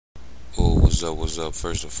Oh, what's up, what's up?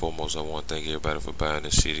 First and foremost, I want to thank everybody for buying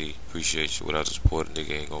this CD. Appreciate you. Without the support, a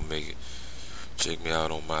nigga ain't gonna make it. Check me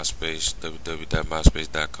out on MySpace,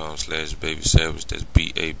 www.myspace.com/babysavage. That's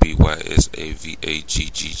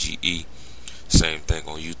BABYSAVAGGGE. Same thing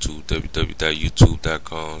on YouTube,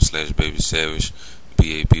 www.youtube.com/babysavage.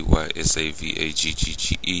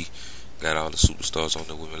 BABYSAVAGGGE. Got all the superstars on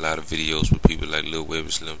there with me. A lot of videos with people like Lil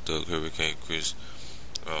Webby, Slim Thug, Hurricane Chris,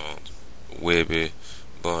 um, Webby,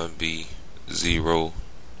 Bun B, Zero,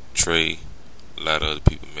 Trey, a lot of other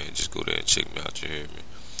people, man. Just go there and check me out, you hear me?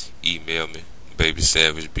 Email me,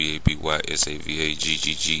 babysavage,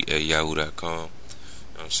 BABYSAVAGGG at yahoo.com. You know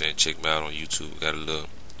what I'm saying? Check me out on YouTube. Got a little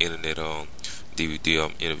internet DVD.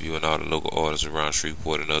 I'm interviewing all the local artists around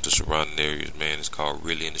Shreveport and other surrounding areas, man. It's called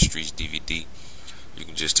Really in the Streets DVD. You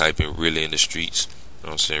can just type in Really in the Streets. You know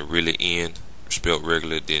what I'm saying? Really in, spelled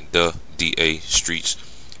regular, then the DA Streets,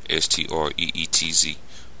 STREETZ.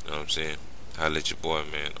 You know what I'm saying? Holla at your boy,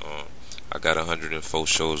 man. I got 104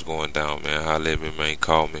 shows going down, man. Holla at me, man.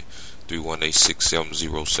 Call me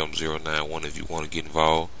 318-670-7091 if you want to get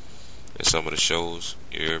involved in some of the shows.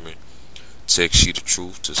 You hear me? Text She the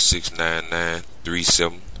Truth to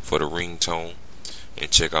 69937 for the ringtone.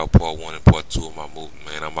 And check out part 1 and part 2 of my movie,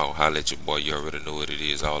 man. I'm out. Holla at your boy. You already know what it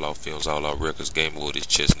is. All our films, all our records. Game over this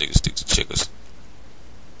chess niggas stick to checkers.